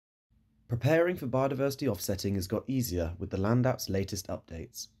Preparing for biodiversity offsetting has got easier with the Land app's latest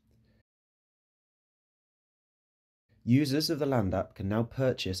updates. Users of the Land app can now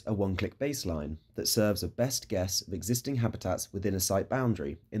purchase a one-click baseline that serves a best guess of existing habitats within a site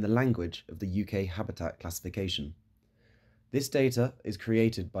boundary in the language of the UK Habitat Classification. This data is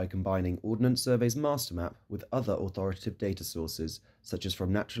created by combining Ordnance Survey's master map with other authoritative data sources such as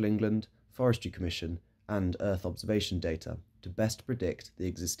from Natural England, Forestry Commission and Earth observation data to best predict the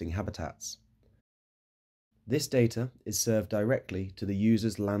existing habitats. This data is served directly to the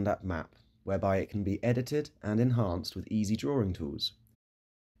user's Land app map, whereby it can be edited and enhanced with easy drawing tools.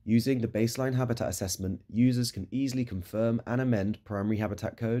 Using the baseline habitat assessment, users can easily confirm and amend primary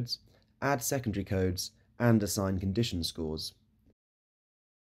habitat codes, add secondary codes, and assign condition scores.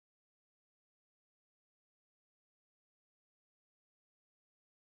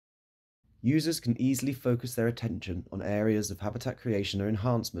 Users can easily focus their attention on areas of habitat creation or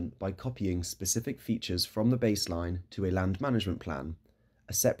enhancement by copying specific features from the baseline to a land management plan,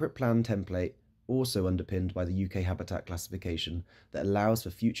 a separate plan template also underpinned by the UK Habitat Classification that allows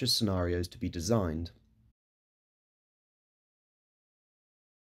for future scenarios to be designed.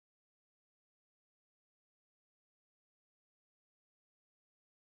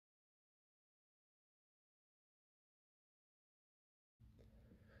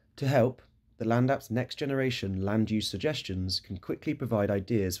 To help, the Land app's next generation land use suggestions can quickly provide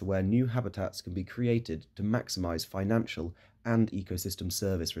ideas for where new habitats can be created to maximise financial and ecosystem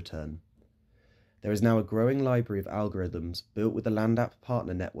service return. There is now a growing library of algorithms built with the Land app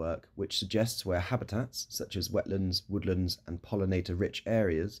partner network which suggests where habitats such as wetlands, woodlands and pollinator-rich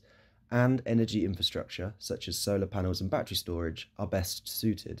areas and energy infrastructure such as solar panels and battery storage are best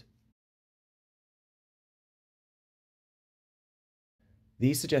suited.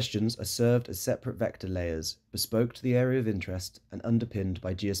 These suggestions are served as separate vector layers, bespoke to the area of interest and underpinned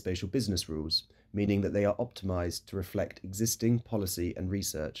by geospatial business rules, meaning that they are optimised to reflect existing policy and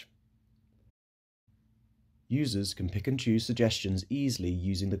research. Users can pick and choose suggestions easily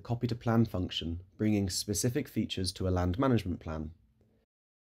using the copy to plan function, bringing specific features to a land management plan.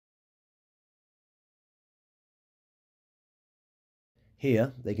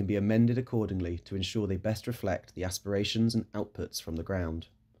 Here, they can be amended accordingly to ensure they best reflect the aspirations and outputs from the ground.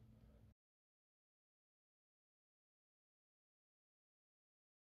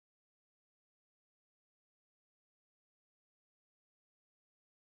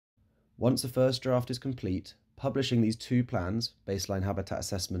 Once a first draft is complete, publishing these two plans, Baseline Habitat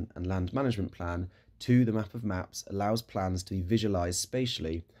Assessment and Land Management Plan, to the map of maps allows plans to be visualised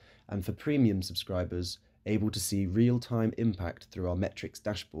spatially and for premium subscribers able to see real-time impact through our metrics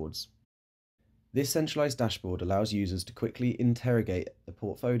dashboards. This centralised dashboard allows users to quickly interrogate the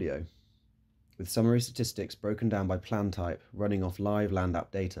portfolio, with summary statistics broken down by plan type running off live Land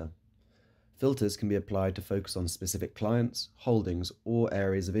app data. Filters can be applied to focus on specific clients, holdings, or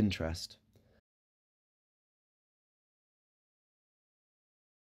areas of interest.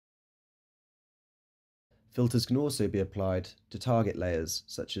 Filters can also be applied to target layers,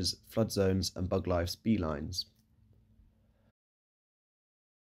 such as flood zones and bug life's B-lines.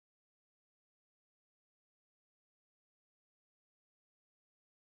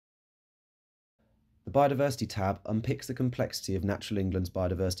 The Biodiversity tab unpicks the complexity of Natural England's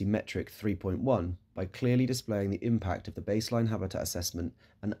Biodiversity Metric 3.1 by clearly displaying the impact of the baseline habitat assessment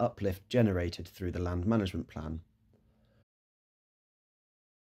and uplift generated through the land management plan.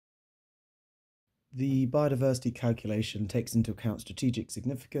 The biodiversity calculation takes into account strategic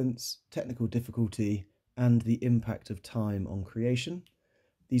significance, technical difficulty, and the impact of time on creation.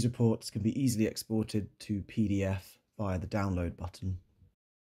 These reports can be easily exported to PDF via the download button.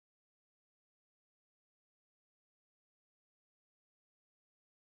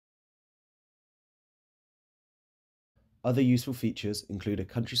 Other useful features include a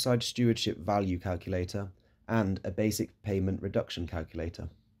countryside stewardship value calculator and a basic payment reduction calculator.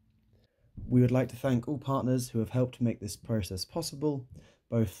 We would like to thank all partners who have helped make this process possible,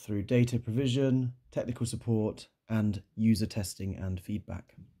 both through data provision, technical support, and user testing and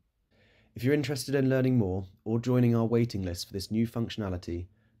feedback. If you're interested in learning more or joining our waiting list for this new functionality,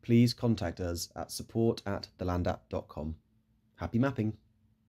 please contact us at support@thelandapp.com. Happy mapping!